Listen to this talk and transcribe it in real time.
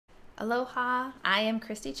Aloha, I am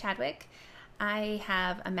Christy Chadwick. I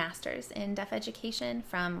have a master's in deaf education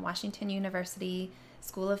from Washington University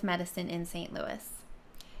School of Medicine in St. Louis.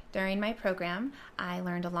 During my program, I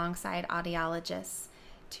learned alongside audiologists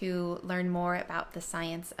to learn more about the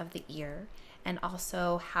science of the ear and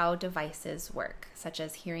also how devices work, such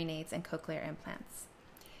as hearing aids and cochlear implants.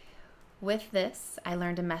 With this, I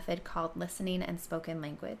learned a method called listening and spoken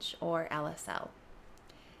language, or LSL.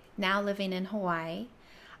 Now living in Hawaii,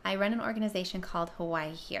 I run an organization called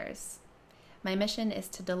Hawaii Hears. My mission is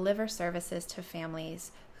to deliver services to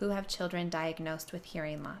families who have children diagnosed with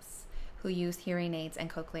hearing loss, who use hearing aids and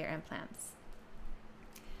cochlear implants.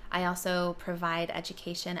 I also provide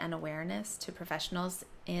education and awareness to professionals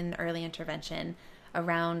in early intervention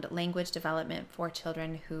around language development for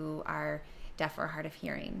children who are deaf or hard of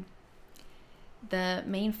hearing. The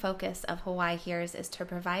main focus of Hawaii Hears is to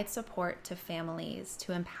provide support to families,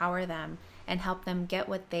 to empower them and help them get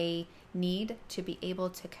what they need to be able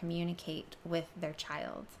to communicate with their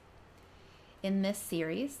child. In this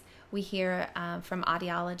series, we hear from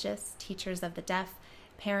audiologists, teachers of the deaf,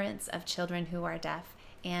 parents of children who are deaf,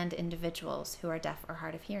 and individuals who are deaf or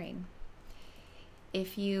hard of hearing.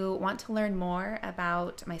 If you want to learn more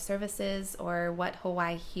about my services or what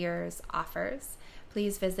Hawaii Hears offers,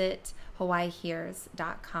 please visit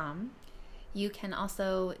hawaiihears.com. You can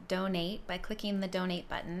also donate by clicking the donate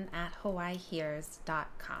button at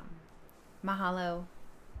hawaiihears.com. Mahalo.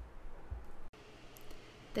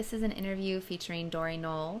 This is an interview featuring Dorie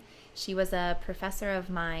Knoll. She was a professor of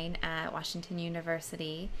mine at Washington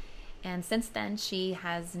University, and since then she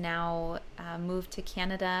has now moved to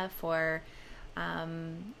Canada for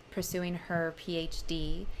pursuing her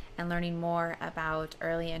PhD and learning more about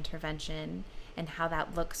early intervention and how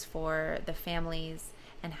that looks for the families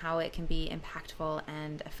and how it can be impactful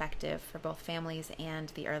and effective for both families and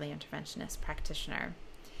the early interventionist practitioner.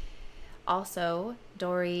 Also,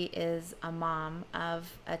 Dorie is a mom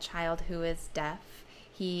of a child who is deaf.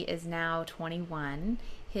 He is now 21.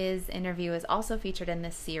 His interview is also featured in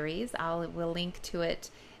this series. We'll link to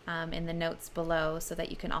it in the notes below so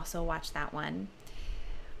that you can also watch that one.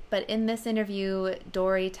 But in this interview,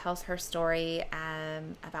 Dorie tells her story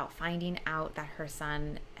about finding out that her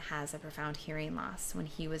son has a profound hearing loss when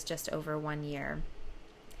he was just over 1 year.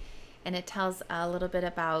 And it tells a little bit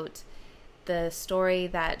about the story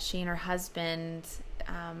that she and her husband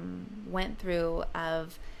went through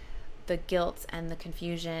of the guilt and the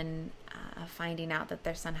confusion of finding out that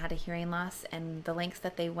their son had a hearing loss and the lengths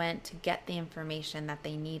that they went to get the information that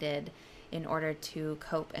they needed in order to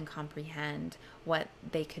cope and comprehend what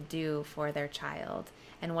they could do for their child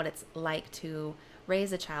and what it's like to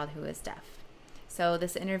raise a child who is deaf. So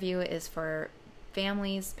this interview is for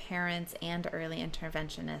families, parents, and early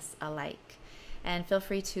interventionists alike. And feel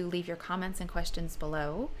free to leave your comments and questions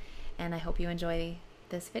below, and I hope you enjoy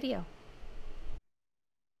this video.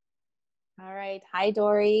 All right. Hi,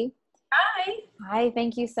 Dorie. Hi. Hi,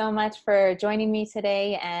 thank you so much for joining me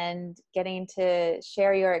today and getting to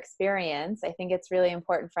share your experience. I think it's really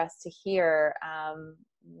important for us to hear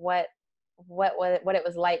what it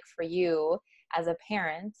was like for you as a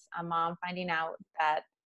parent, a mom, finding out that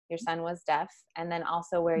your son was deaf, and then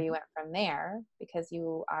also where you went from there, because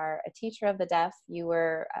you are a teacher of the deaf. You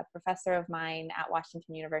were a professor of mine at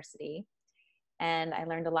Washington University, and I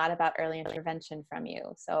learned a lot about early intervention from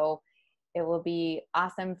you. So it will be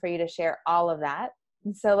awesome for you to share all of that.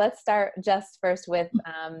 So let's start just first with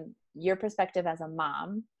your perspective as a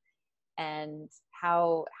mom and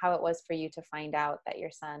how it was for you to find out that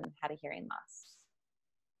your son had a hearing loss.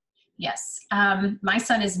 Yes. My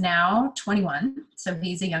son is now 21, so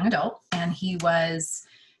he's a young adult, and he was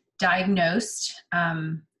diagnosed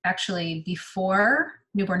actually before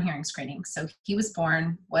newborn hearing screening. So he was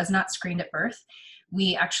born, was not screened at birth.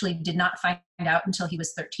 We actually did not find out until he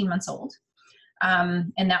was 13 months old.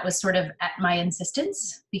 And that was sort of at my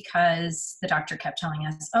insistence because the doctor kept telling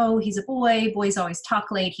us, oh, he's a boy. Boys always talk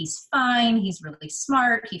late. He's fine. He's really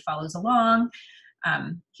smart. He follows along.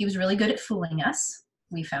 He was really good at fooling us,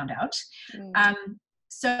 we found out.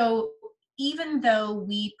 So even though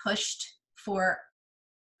we pushed for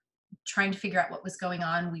trying to figure out what was going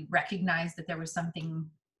on, we recognized that there was something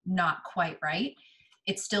not quite right.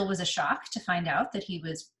 It still was a shock to find out that he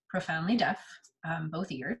was profoundly deaf,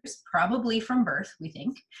 both ears, probably from birth, we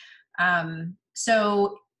think.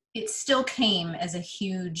 So it still came as a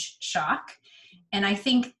huge shock. And I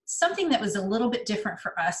think something that was a little bit different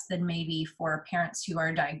for us than maybe for parents who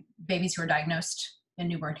are babies who are diagnosed in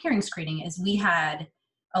newborn hearing screening is we had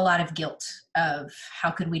a lot of guilt of how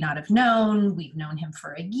could we not have known? We've known him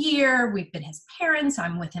for a year. We've been his parents.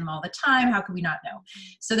 I'm with him all the time. How could we not know?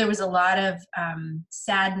 So there was a lot of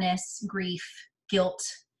sadness, grief, guilt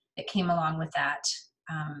that came along with that.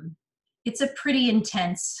 It's a pretty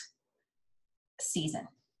intense season.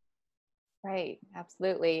 Right.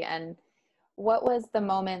 Absolutely. And what was the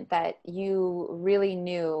moment that you really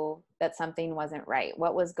knew that something wasn't right?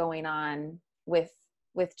 What was going on with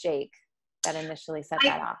Jake that initially set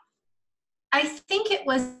that off? I think it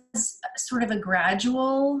was sort of a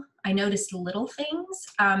gradual, I noticed little things.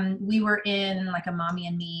 We were in like a mommy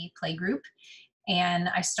and me play group, and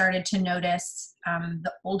I started to notice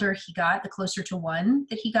the older he got, the closer to 1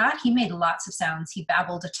 that he got, he made lots of sounds. He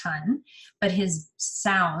babbled a ton, but his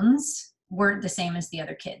sounds weren't the same as the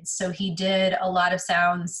other kids. So he did a lot of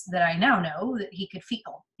sounds that I now know that he could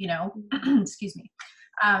feel, excuse me.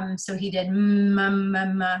 So he did,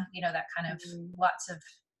 that kind of lots of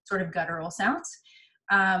sort of guttural sounds.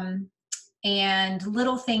 And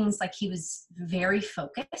little things like he was very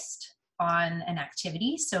focused on an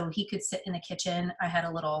activity. So he could sit in the kitchen. I had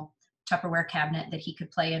a little Tupperware cabinet that he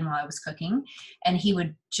could play in while I was cooking. And he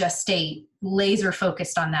would just stay laser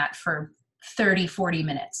focused on that for 30, 40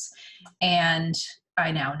 minutes. And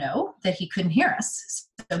I now know that he couldn't hear us.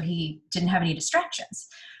 So he didn't have any distractions.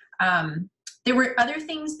 There were other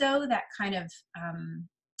things though that kind of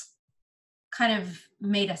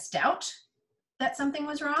made us doubt that something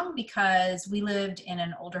was wrong, because we lived in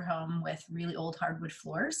an older home with really old hardwood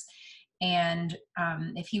floors. And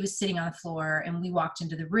if he was sitting on the floor and we walked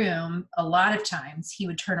into the room, a lot of times he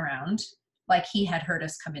would turn around like he had heard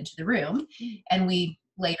us come into the room. And we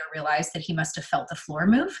later realized that he must have felt the floor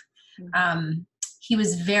move. He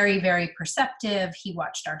was very, very perceptive. He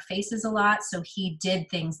watched our faces a lot. So he did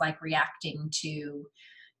things like reacting to,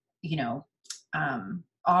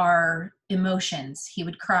 our emotions. He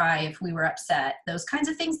would cry if we were upset, those kinds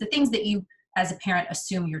of things, the things that you as a parent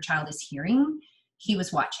assume your child is hearing, he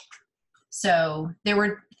was watching. So there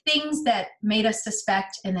were things that made us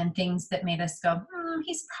suspect, and then things that made us go,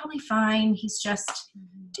 he's probably fine. He's just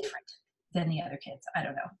different than the other kids. I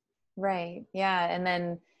don't know. Right. Yeah. And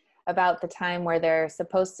then about the time where they're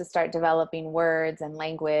supposed to start developing words and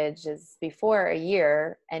language is before a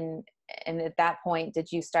year. And at that point,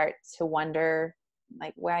 did you start to wonder,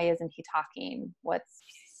 like, why isn't he talking? Where's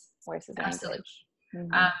his language?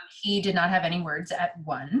 He did not have any words at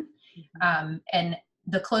 1. And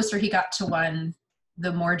the closer he got to 1,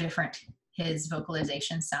 the more different his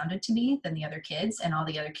vocalization sounded to me than the other kids. And all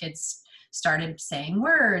the other kids started saying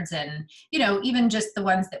words, and, even just the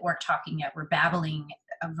ones that weren't talking yet were babbling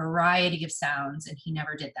a variety of sounds, and he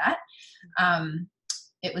never did that.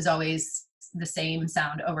 It was always the same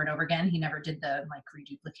sound over and over again. He never did the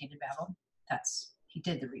reduplicated babble. He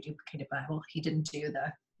did the reduplicated babble. He didn't do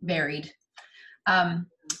the varied.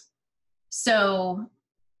 So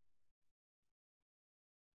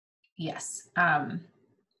yes.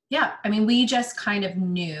 We just kind of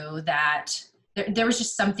knew that there was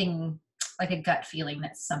just something, like a gut feeling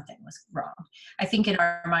that something was wrong. I think in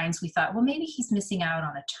our minds we thought, well, maybe he's missing out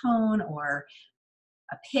on a tone or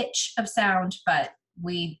a pitch of sound, but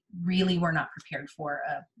we really were not prepared for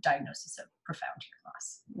a diagnosis of profound hearing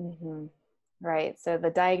loss. Right. So the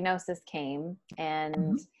diagnosis came,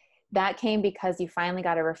 and that came because you finally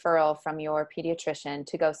got a referral from your pediatrician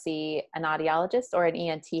to go see an audiologist, or an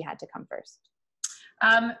ENT had to come first?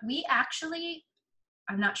 We actually,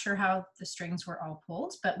 I'm not sure how the strings were all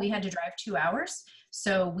pulled, but we had to drive 2 hours.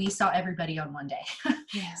 So we saw everybody on one day.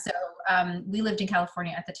 Yeah. So we lived in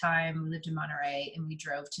California at the time. We lived in Monterey, and we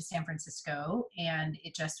drove to San Francisco, and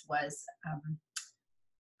it just was,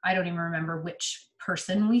 I don't even remember which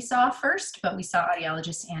person we saw first, but we saw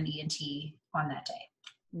audiologist and ENT on that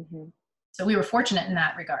day. So we were fortunate in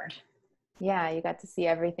that regard. Yeah, you got to see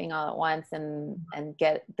everything all at once and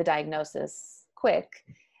get the diagnosis quick.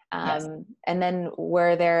 Yes. And then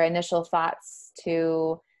were there initial thoughts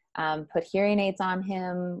to put hearing aids on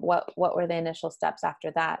him? What were the initial steps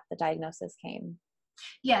after that, the diagnosis came?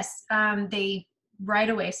 Yes, they right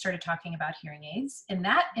away started talking about hearing aids. And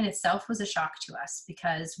that in itself was a shock to us,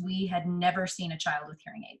 because we had never seen a child with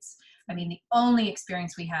hearing aids. The only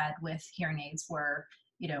experience we had with hearing aids were,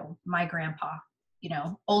 my grandpa,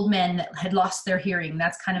 old men that had lost their hearing.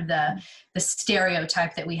 That's kind of the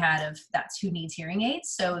stereotype that we had of that's who needs hearing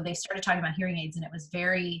aids. So they started talking about hearing aids, and it was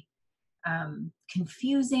very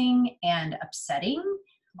confusing and upsetting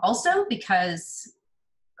also, because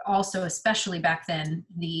especially back then,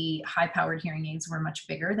 the high-powered hearing aids were much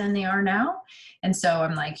bigger than they are now. And so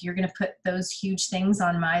I'm like, you're going to put those huge things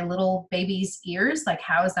on my little baby's ears? Like,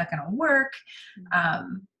 how is that going to work?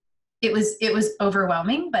 it was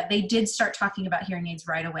overwhelming, but they did start talking about hearing aids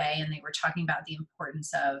right away. And they were talking about the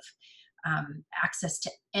importance of access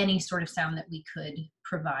to any sort of sound that we could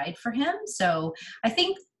provide for him. So I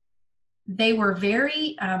think they were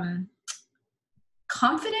very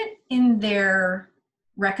confident in their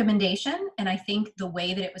recommendation. And I think the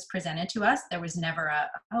way that it was presented to us, there was never a,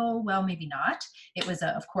 oh, well, maybe not. It was a,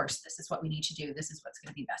 of course, this is what we need to do. This is what's going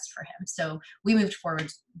to be best for him. So we moved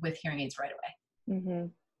forward with hearing aids right away. Mm-hmm.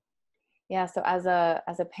 Yeah. So as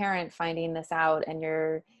a parent finding this out, and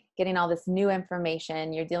you're getting all this new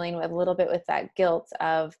information, you're dealing with a little bit with that guilt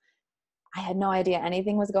of, I had no idea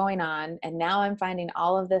anything was going on, and now I'm finding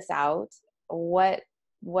all of this out. What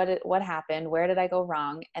happened? Where did I go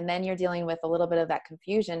wrong? And then you're dealing with a little bit of that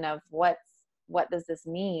confusion of what does this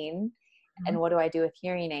mean? Mm-hmm. And what do I do with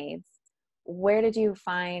hearing aids? Where did you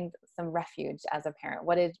find some refuge as a parent?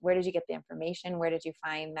 Where did you get the information? Where did you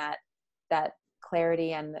find that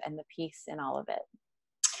clarity and the peace in all of it?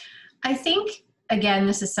 I think, again,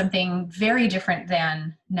 this is something very different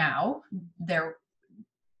than now. The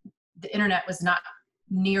internet was not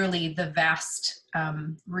nearly the vast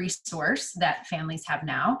resource that families have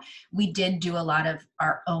now. We did do a lot of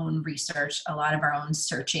our own research, a lot of our own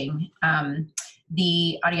searching.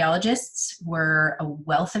 The audiologists were a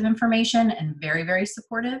wealth of information and very, very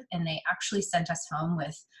supportive, and they actually sent us home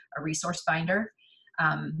with a resource binder.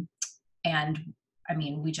 And I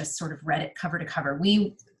mean, we just sort of read it cover to cover.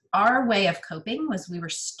 Our way of coping was we were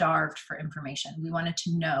starved for information. We wanted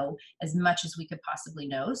to know as much as we could possibly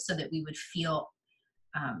know so that we would feel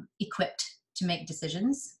equipped to make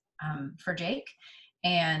decisions for Jake.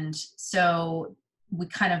 And so we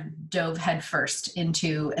kind of dove headfirst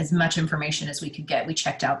into as much information as we could get. We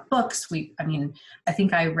checked out books. I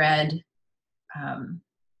think I read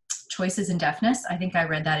Choices in Deafness. I think I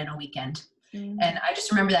read that in a weekend. Mm-hmm. And I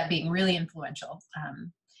just remember that being really influential.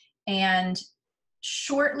 And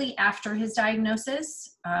shortly after his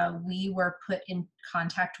diagnosis, we were put in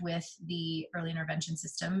contact with the early intervention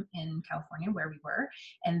system in California where we were.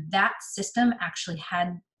 And that system actually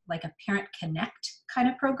had like a Parent Connect kind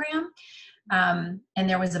of program. And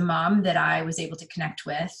there was a mom that I was able to connect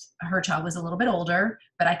with. Her child was a little bit older,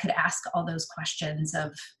 but I could ask all those questions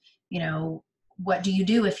of, what do you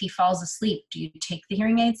do if he falls asleep? Do you take the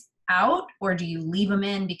hearing aids out, or do you leave him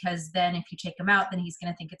in, because then if you take him out, then he's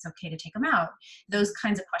going to think it's okay to take him out? Those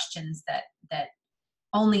kinds of questions that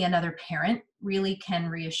only another parent really can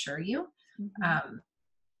reassure you. Mm-hmm.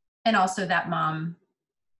 And also that mom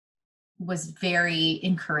was very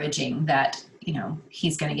encouraging that,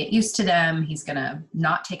 he's going to get used to them. He's going to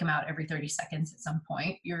not take them out every 30 seconds at some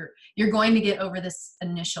point. You're going to get over this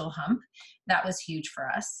initial hump. That was huge for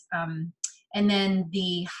us. And then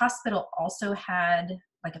the hospital also had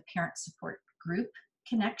like a parent support group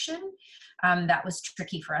connection. That was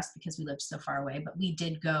tricky for us because we lived so far away, but we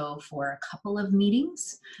did go for a couple of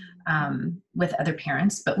meetings with other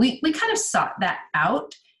parents, but we kind of sought that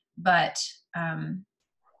out, but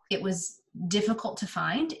it was difficult to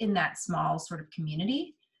find in that small sort of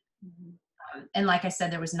community. Mm-hmm. And like I said,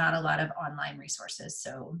 there was not a lot of online resources.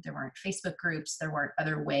 So there weren't Facebook groups, there weren't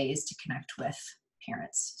other ways to connect with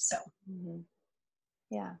parents. So. Mm-hmm.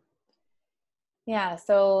 Yeah. Yeah,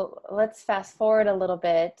 so let's fast forward a little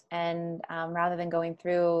bit, and rather than going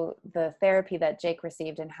through the therapy that Jake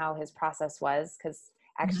received and how his process was, because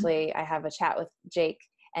actually mm-hmm. I have a chat with Jake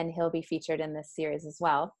and he'll be featured in this series as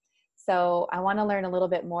well. So I want to learn a little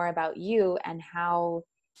bit more about you and how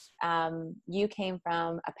you came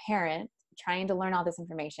from a parent trying to learn all this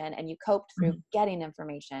information, and you coped through mm-hmm. getting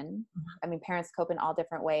information. Mm-hmm. I mean, parents cope in all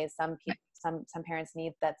different ways. Some parents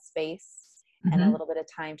need that space mm-hmm. and a little bit of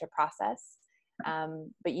time to process.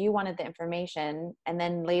 But you wanted the information, and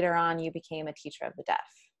then later on you became a teacher of the deaf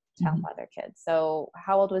to help other kids. So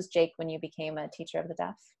how old was Jake when you became a teacher of the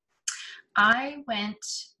deaf? I went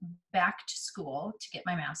back to school to get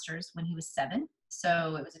my master's when he was 7.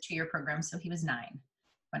 So it was a 2-year program. So he was 9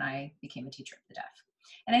 when I became a teacher of the deaf.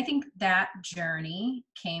 And I think that journey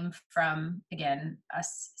came from, again,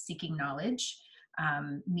 us seeking knowledge,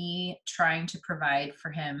 me trying to provide for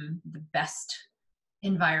him the best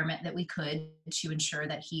environment that we could to ensure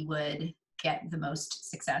that he would get the most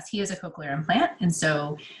success. He has a cochlear implant. And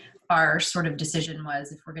so our sort of decision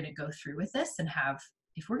was, if we're going to go through with this and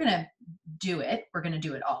if we're going to do it, we're going to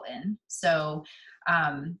do it all in. So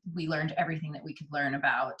we learned everything that we could learn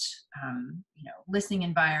about, listening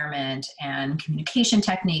environment and communication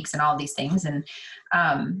techniques and all these things. And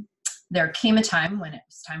there came a time when it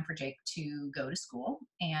was time for Jake to go to school,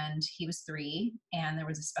 and he was 3, and there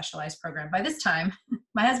was a specialized program. By this time,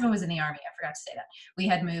 my husband was in the Army. I forgot to say that. We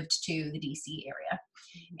had moved to the DC area,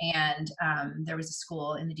 and there was a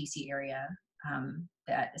school in the DC area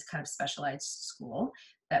that is kind of specialized school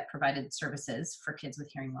that provided services for kids with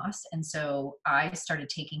hearing loss. And so I started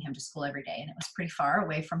taking him to school every day, and it was pretty far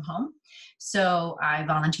away from home. So I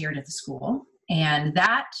volunteered at the school, and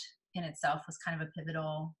that in itself was kind of a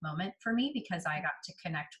pivotal moment for me, because I got to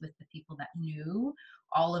connect with the people that knew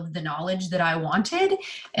all of the knowledge that I wanted.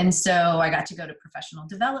 And so I got to go to professional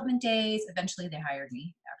development days. Eventually they hired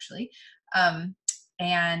me, actually.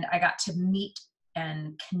 And I got to meet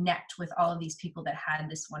and connect with all of these people that had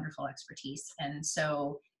this wonderful expertise. And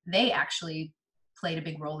so they actually played a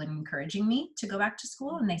big role in encouraging me to go back to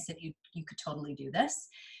school. And they said, you could totally do this.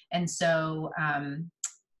 And so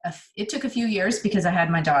it took a few years because I had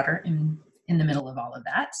my daughter in the middle of all of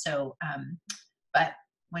that. So, but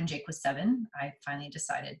when Jake was 7, I finally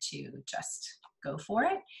decided to just go for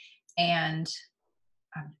it, and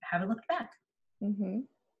I haven't looked back. Mm-hmm.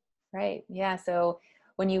 Right. Yeah. So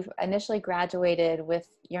when you initially graduated with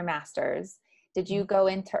your master's, did you go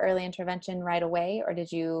into early intervention right away, or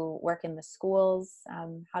did you work in the schools?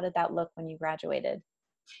 How did that look when you graduated?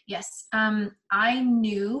 Yes. I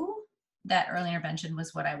knew that early intervention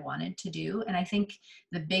was what I wanted to do. And I think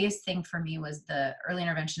the biggest thing for me was the early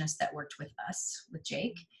interventionists that worked with us, with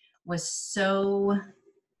Jake, was so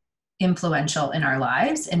influential in our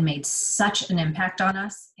lives and made such an impact on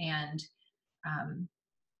us. And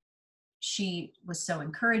she was so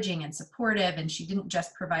encouraging and supportive, and she didn't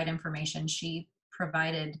just provide information, she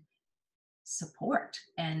provided support,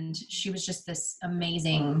 and she was just this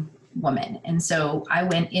amazing woman. And so I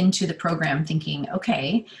went into the program thinking,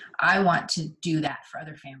 okay, I want to do that for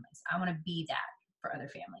other families. I want to be that for other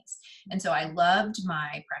families. And so I loved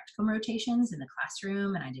my practicum rotations in the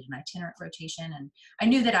classroom, and I did an itinerant rotation, and I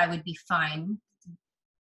knew that I would be fine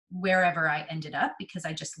wherever I ended up because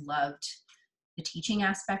I just loved the teaching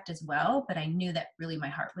aspect as well. But I knew that really my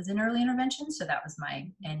heart was in early intervention, so that was my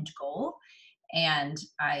end goal. And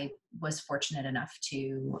I was fortunate enough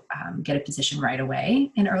to get a position right away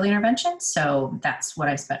in early intervention. So that's what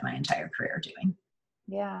I spent my entire career doing.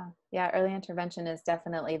 Yeah. Yeah. Early intervention is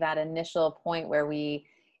definitely that initial point where we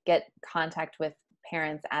get contact with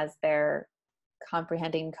parents as they're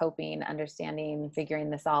comprehending, coping, understanding, figuring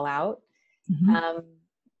this all out. Mm-hmm.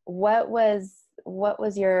 What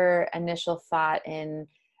was your initial thought in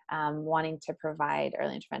wanting to provide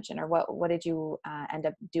early intervention, or what did you end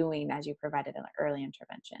up doing as you provided an early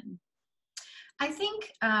intervention? I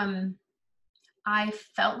think I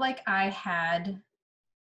felt like I had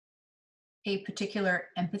a particular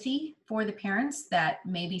empathy for the parents that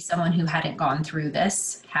maybe someone who hadn't gone through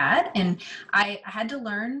this had. And I had to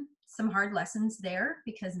learn some hard lessons there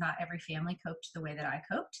because not every family coped the way that I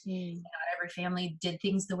coped. Not every family did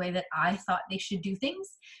things the way that I thought they should do things.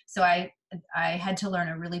 So I had to learn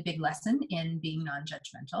a really big lesson in being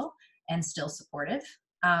non-judgmental and still supportive.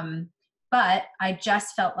 But I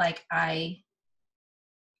just felt like I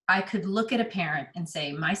could look at a parent and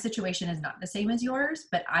say, my situation is not the same as yours,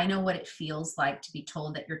 but I know what it feels like to be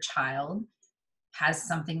told that your child has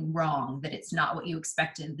something wrong, that it's not what you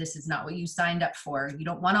expected. This is not what you signed up for. You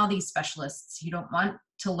don't want all these specialists. You don't want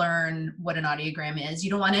to learn what an audiogram is. You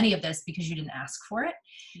don't want any of this because you didn't ask for it.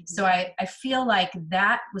 Mm-hmm. So I feel like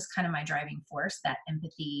that was kind of my driving force, that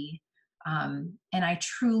empathy. And I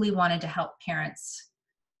truly wanted to help parents,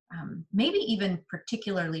 maybe even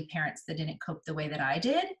particularly parents that didn't cope the way that I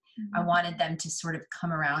did. Mm-hmm. I wanted them to sort of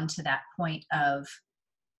come around to that point of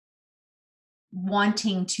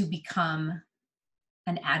wanting to become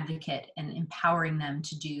an advocate and empowering them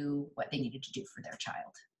to do what they needed to do for their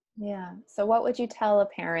child. Yeah. So what would you tell a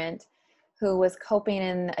parent who was coping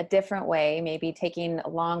in a different way, maybe taking a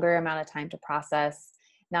longer amount of time to process,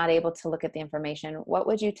 not able to look at the information? What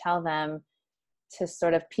would you tell them to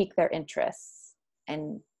sort of pique their interests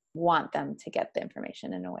and want them to get the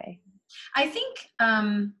information in a way? I think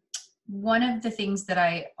one of the things that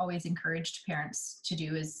I always encouraged parents to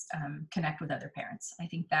do is connect with other parents. I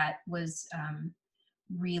think that was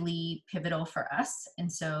really pivotal for us.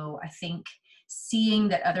 And so I think seeing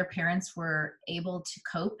that other parents were able to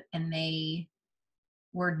cope and they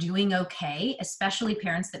were doing okay, especially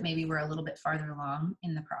parents that maybe were a little bit farther along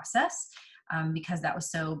in the process, because that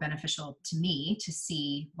was so beneficial to me to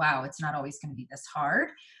see, wow, it's not always going to be this hard.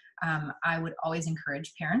 I would always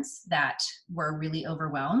encourage parents that were really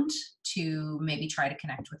overwhelmed to maybe try to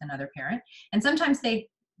connect with another parent. And sometimes they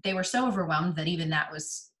were so overwhelmed that even that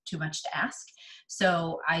was too much to ask.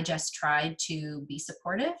 So I just tried to be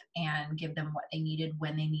supportive and give them what they needed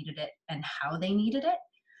when they needed it and how they needed it.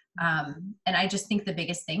 And I just think the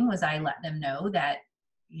biggest thing was I let them know that,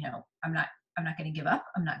 you know, I'm not I'm not going to give up.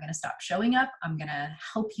 I'm not going to stop showing up. I'm going to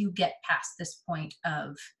help you get past this point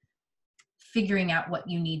of figuring out what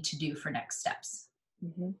you need to do for next steps.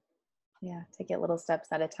 Mm-hmm. Yeah, take it little steps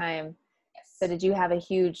at a time. Yes. So did you have a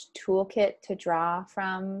huge toolkit to draw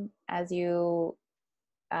from as you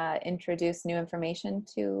introduce new information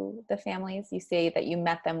to the families? You say that you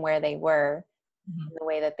met them where they were, Mm-hmm. in the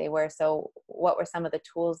way that they were. So what were some of the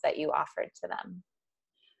tools that you offered to them?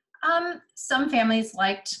 Some families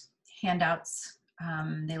liked handouts.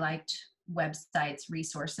 They liked websites,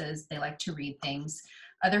 resources. They liked to read things.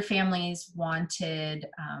 Other families wanted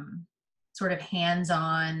sort of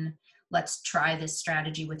hands-on, let's try this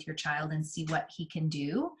strategy with your child and see what he can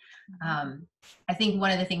do. I think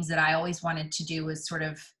one of the things that I always wanted to do was sort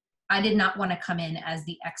of, I did not want to come in as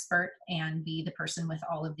the expert and be the person with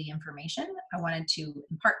all of the information. I wanted to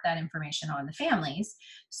impart that information on the families.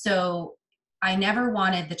 So I never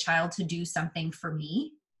wanted the child to do something for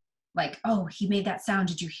me. Like, oh, he made that sound.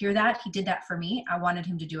 Did you hear that? He did that for me. I wanted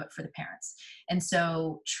him to do it for the parents. And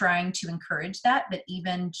so trying to encourage that, but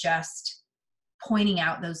even just pointing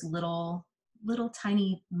out those little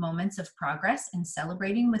tiny moments of progress and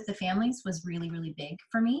celebrating with the families was really, really big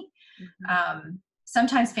for me. Mm-hmm.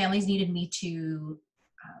 Sometimes families needed me to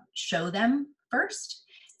show them first.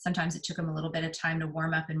 Sometimes it took them a little bit of time to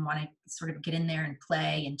warm up and want to sort of get in there and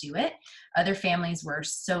play and do it. Other families were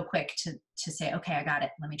so quick to say, okay, I got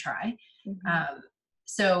it. Let me try. Mm-hmm.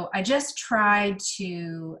 So I just tried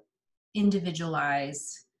to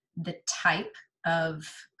individualize the type of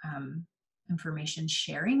information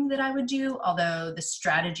sharing that I would do, although the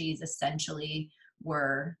strategies essentially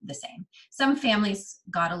were the same. Some families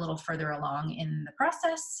got a little further along in the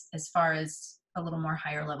process as far as a little more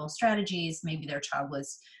higher level strategies. Maybe their child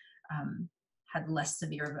was had less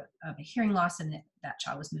severe of a hearing loss and that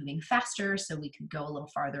child was moving faster, so we could go a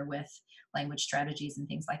little farther with language strategies and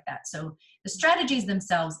things like that. So the strategies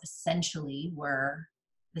themselves essentially were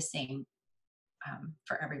the same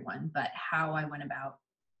for everyone, but how I went about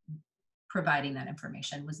providing that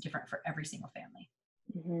information was different for every single family.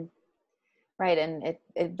 Mm-hmm. Right, and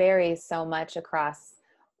it varies so much across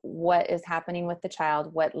what is happening with the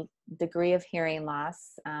child, what degree of hearing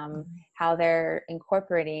loss, how they're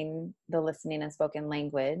incorporating the listening and spoken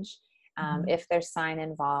language, if there's sign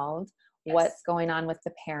involved, yes, what's going on with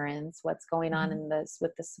the parents, what's going on in this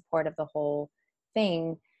with the support of the whole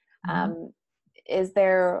thing. Is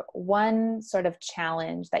there one sort of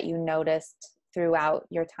challenge that you noticed throughout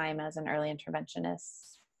your time as an early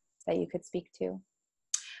interventionist that you could speak to?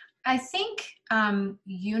 I think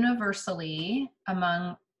universally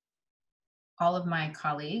among all of my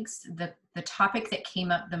colleagues, the topic that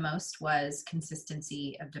came up the most was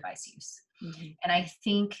consistency of device use. Mm-hmm. And I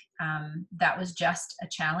think that was just a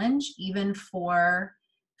challenge, even for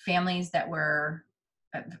families that were,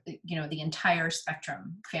 the entire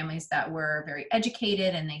spectrum, families that were very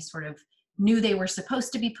educated and they sort of knew they were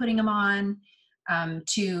supposed to be putting them on,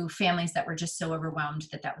 to families that were just so overwhelmed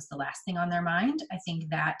that was the last thing on their mind. I think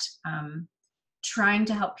that trying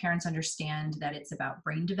to help parents understand that it's about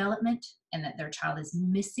brain development and that their child is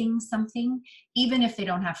missing something, even if they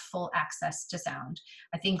don't have full access to sound.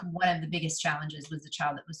 I think one of the biggest challenges was the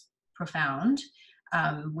child that was profound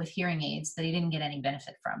with hearing aids that he didn't get any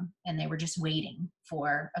benefit from, and they were just waiting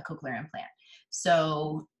for a cochlear implant.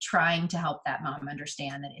 So trying to help that mom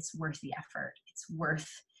understand that it's worth the effort. It's worth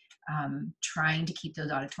trying to keep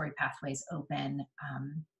those auditory pathways open.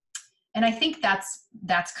 And I think that's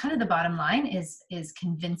kind of the bottom line is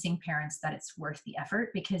convincing parents that it's worth the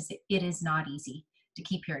effort, because it is not easy to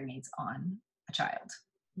keep hearing aids on a child.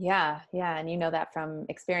 Yeah. And you know that from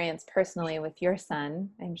experience personally with your son,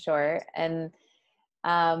 I'm sure. And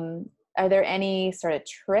are there any sort of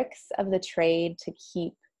tricks of the trade to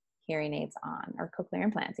keep hearing aids on, or cochlear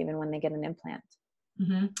implants, even when they get an implant?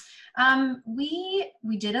 Mm-hmm.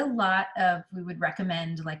 We did a lot of, we would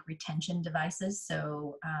recommend like retention devices.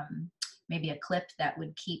 So maybe a clip that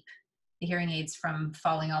would keep the hearing aids from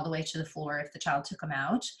falling all the way to the floor if the child took them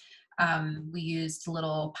out. We used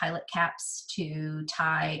little pilot caps to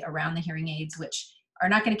tie around the hearing aids, which are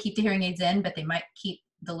not going to keep the hearing aids in, but they might keep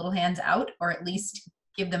the little hands out, or at least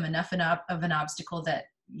give them enough of an obstacle that,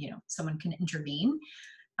 someone can intervene.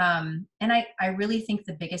 And I really think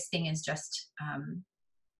the biggest thing is just,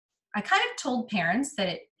 I kind of told parents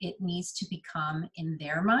that it needs to become, in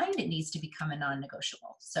their mind, it needs to become a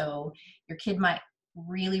non-negotiable. So your kid might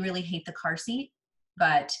really, really hate the car seat,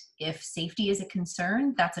 but if safety is a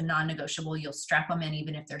concern, that's a non-negotiable. You'll strap them in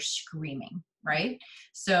even if they're screaming, right?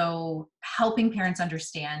 So helping parents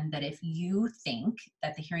understand that if you think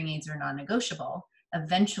that the hearing aids are non-negotiable,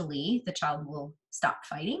 eventually the child will stop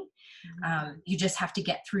fighting. You just have to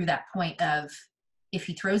get through that point of, if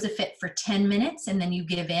he throws a fit for 10 minutes and then you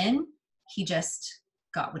give in, he just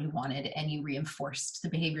got what he wanted and you reinforced the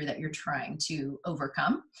behavior that you're trying to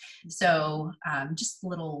overcome. So just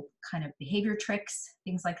little kind of behavior tricks,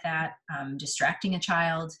 things like that. Distracting a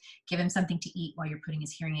child, give him something to eat while you're putting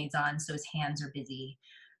his hearing aids on so his hands are busy.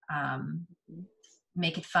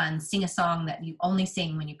 Make it fun. Sing a song that you only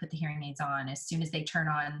sing when you put the hearing aids on. As soon as they turn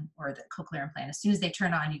on, or the cochlear implant, as soon as they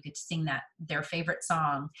turn on, you get to sing that, their favorite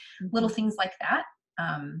song. Little things like that.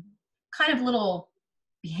 Kind of little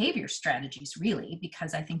behavior strategies, really,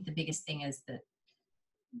 because I think the biggest thing is that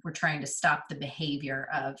we're trying to stop the behavior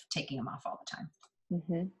of taking them off all the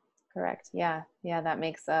time. Correct. Yeah. That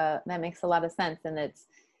makes a lot of sense. And it's,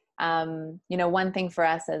 one thing for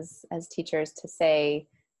us as teachers to say,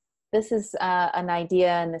 this is an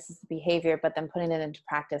idea and this is the behavior, but then putting it into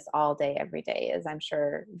practice all day, every day is, I'm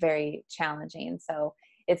sure, very challenging. So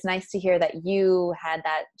it's nice to hear that you had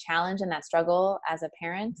that challenge and that struggle as a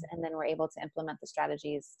parent, and then were able to implement the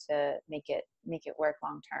strategies to make it work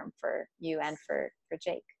long term for you and for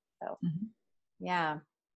Jake. So yeah.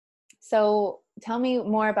 So tell me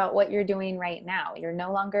more about what you're doing right now. You're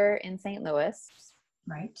no longer in St. Louis.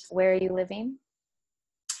 Right. Where are you living?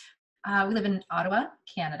 We live in Ottawa,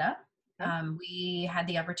 Canada. We had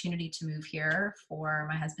the opportunity to move here for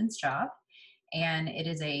my husband's job, and it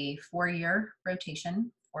is a 4-year rotation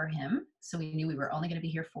for him. So we knew we were only going to be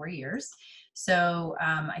here 4 years. So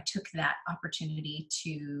I took that opportunity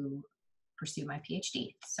to pursue my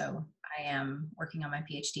PhD. So I am working on my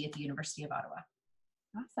PhD at the University of Ottawa.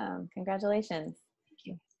 Awesome. Congratulations. Thank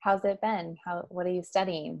you. How's it been? What are you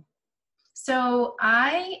studying? So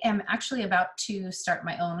I am actually about to start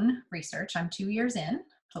my own research. I'm 2 years in.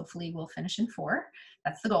 Hopefully we'll finish in 4.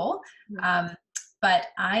 That's the goal. But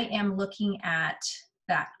I am looking at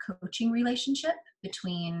that coaching relationship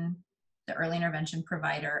between the early intervention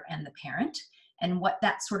provider and the parent, and what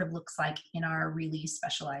that sort of looks like in our really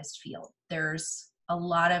specialized field. There's a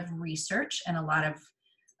lot of research and a lot of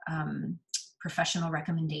professional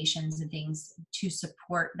recommendations and things to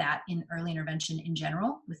support that in early intervention in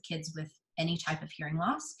general with kids with any type of hearing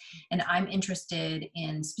loss. And I'm interested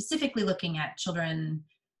in specifically looking at children,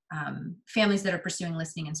 families that are pursuing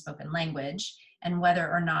listening and spoken language, and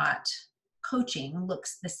whether or not coaching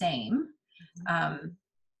looks the same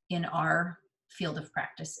in our field of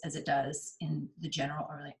practice as it does in the general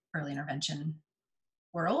early intervention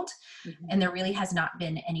world. And there really has not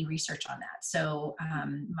been any research on that. So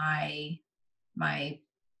my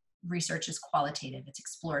research is qualitative. It's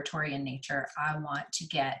exploratory in nature. I want to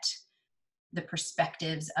get the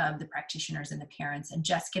perspectives of the practitioners and the parents and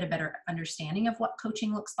just get a better understanding of what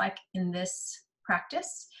coaching looks like in this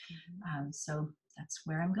practice. So that's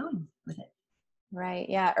where I'm going with it. Right.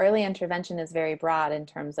 Yeah. Early intervention is very broad in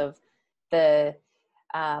terms of the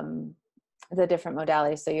different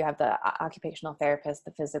modalities. So you have the occupational therapist,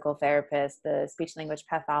 the physical therapist, the speech language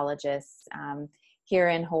pathologists. Here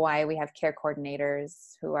in Hawaii, we have care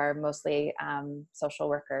coordinators who are mostly social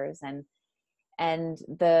workers, and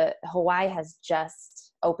the Hawaii has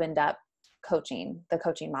just opened up the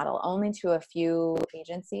coaching model only to a few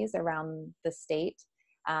agencies around the state.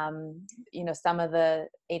 Some of the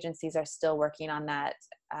agencies are still working on that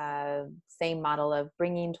same model of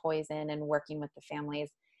bringing toys in and working with the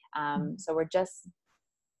families. So we're just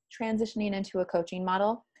transitioning into a coaching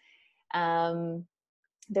model.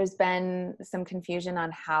 There's been some confusion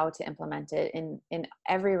on how to implement it in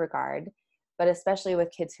every regard, but especially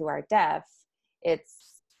with kids who are deaf,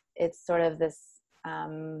 it's sort of this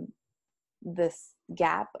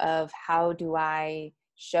gap of how do I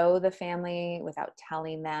show the family without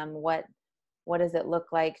telling them what does it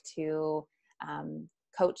look like to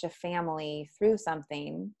coach a family through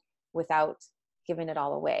something without giving it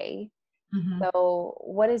all away. So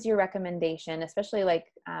what is your recommendation, especially like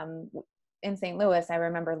in St. Louis? I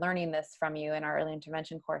remember learning this from you in our early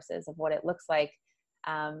intervention courses of what it looks like,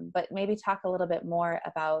 but maybe talk a little bit more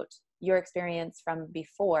about your experience from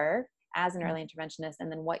before as an early interventionist,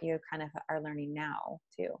 and then what you kind of are learning now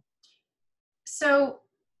too. So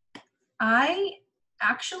I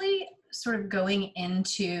actually sort of going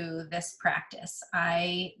into this practice,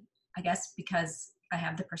 I guess because I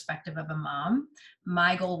have the perspective of a mom,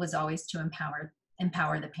 my goal was always to empower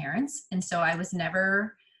the parents. And so I was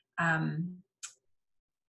never, I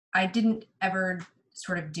didn't ever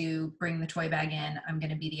sort of bring the toy bag in, I'm going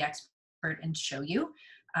to be the expert and show you.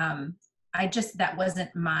 That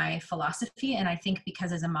wasn't my philosophy. And I think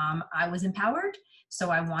because as a mom, I was empowered. So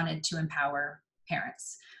I wanted to empower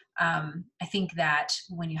parents. I think that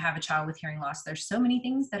when you have a child with hearing loss, there's so many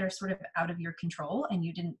things that are sort of out of your control and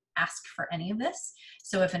you didn't ask for any of this.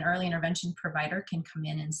 So if an early intervention provider can come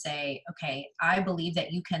in and say, okay, I believe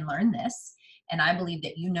that you can learn this, and I believe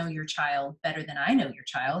that you know your child better than I know your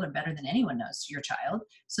child, or better than anyone knows your child.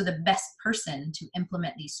 So the best person to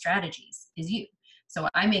implement these strategies is you. So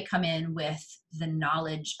I may come in with the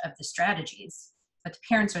knowledge of the strategies, but the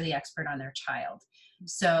parents are the expert on their child.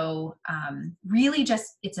 So really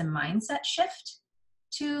just, it's a mindset shift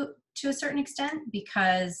to a certain extent,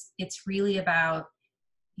 because it's really about,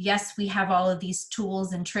 yes, we have all of these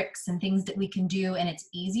tools and tricks and things that we can do, and it's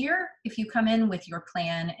easier if you come in with your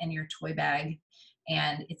plan and your toy bag,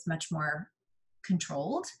 and it's much more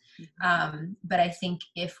controlled. But I think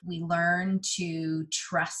if we learn to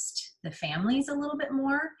trust the families a little bit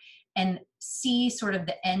more and see sort of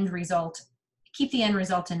the end result, keep the end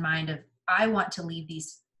result in mind of, I want to leave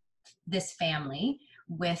this family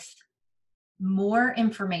with more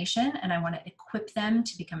information, and I want to equip them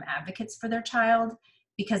to become advocates for their child,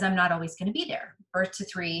 because I'm not always going to be there. Birth to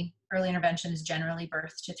 3, early intervention is generally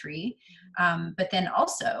birth to 3. But then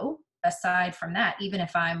also, aside from that, even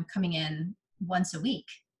if I'm coming in once a week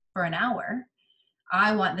for an hour,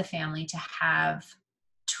 I want the family to have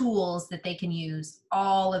tools that they can use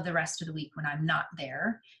all of the rest of the week when I'm not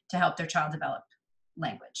there to help their child develop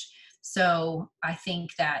language. So I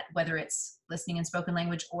think that whether it's listening and spoken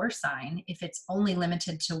language or sign, if it's only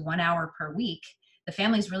limited to 1 hour per week, the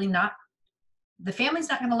family's not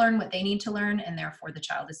going to learn what they need to learn, and therefore the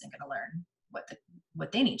child isn't going to learn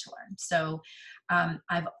what they need to learn. So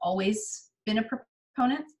I've always been a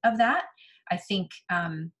proponent of that. I think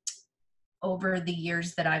over the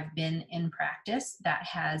years that I've been in practice, that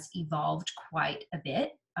has evolved quite a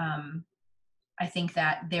bit. I think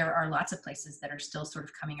that there are lots of places that are still sort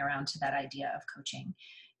of coming around to that idea of coaching.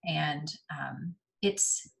 And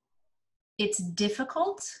it's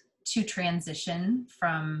difficult to transition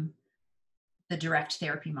from the direct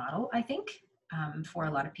therapy model, I think, for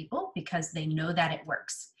a lot of people, because they know that it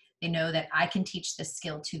works. They know that I can teach this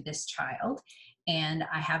skill to this child, and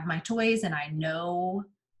I have my toys, and I know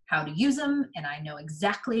how to use them, and I know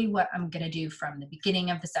exactly what I'm going to do from the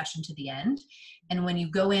beginning of the session to the end. And when you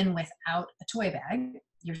go in without a toy bag,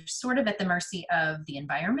 you're sort of at the mercy of the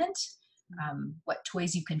environment, what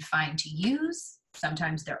toys you can find to use.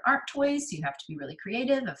 Sometimes there aren't toys, so you have to be really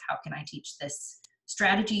creative of, how can I teach this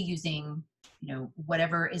strategy using,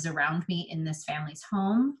 whatever is around me in this family's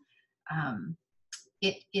home.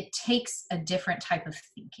 It takes a different type of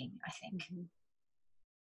thinking, I think. Mm-hmm.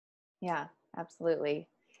 Yeah, absolutely.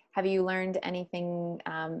 Have you learned anything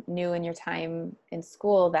new in your time in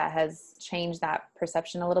school that has changed that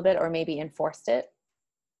perception a little bit, or maybe enforced it?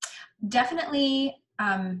 Definitely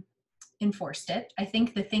enforced it. I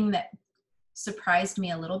think the thing that surprised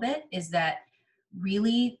me a little bit is that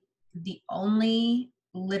really the only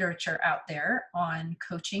literature out there on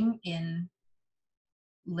coaching in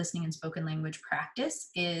listening and spoken language practice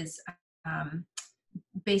is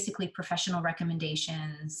basically professional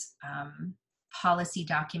recommendations, policy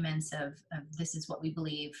documents of this is what we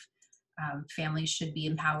believe families should be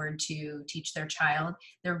empowered to teach their child.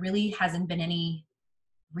 There really hasn't been any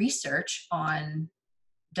research on,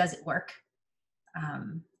 does it work?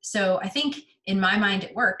 So I think in my mind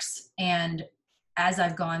it works. And as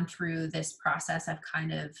I've gone through this process, I've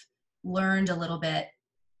kind of learned a little bit.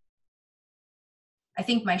 I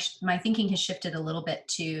think my thinking has shifted a little bit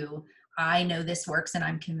to, I know this works and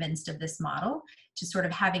I'm convinced of this model, to sort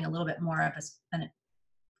of having a little bit more of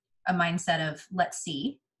a mindset of, let's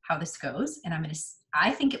see how this goes. And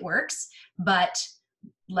I think it works, but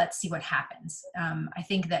let's see what happens. I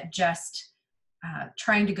think that just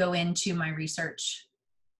trying to go into my research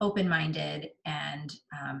open-minded and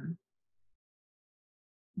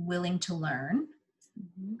willing to learn,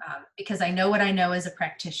 because I know what I know as a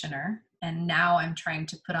practitioner, and now I'm trying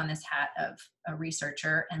to put on this hat of a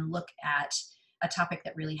researcher and look at a topic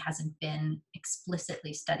that really hasn't been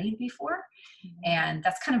explicitly studied before. And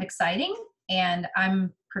that's kind of exciting, and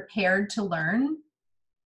I'm prepared to learn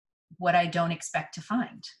what I don't expect to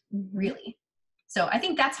find, really. So I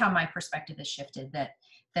think that's how my perspective has shifted, that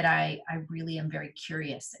I really am very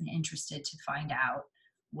curious and interested to find out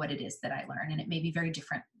what it is that I learn. And it may be very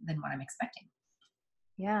different than what I'm expecting.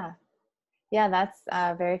 Yeah. Yeah, that's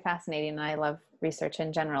very fascinating. I love research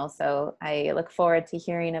in general. So I look forward to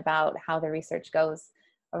hearing about how the research goes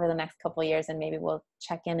over the next couple of years. And maybe we'll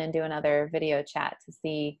check in and do another video chat to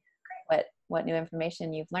see what new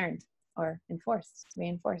information you've learned or reinforced.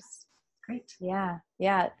 Great. Yeah.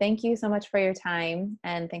 Yeah. Thank you so much for your time.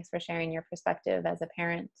 And thanks for sharing your perspective as a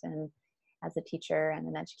parent and as a teacher and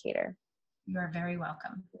an educator. You are very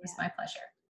welcome. It was my pleasure.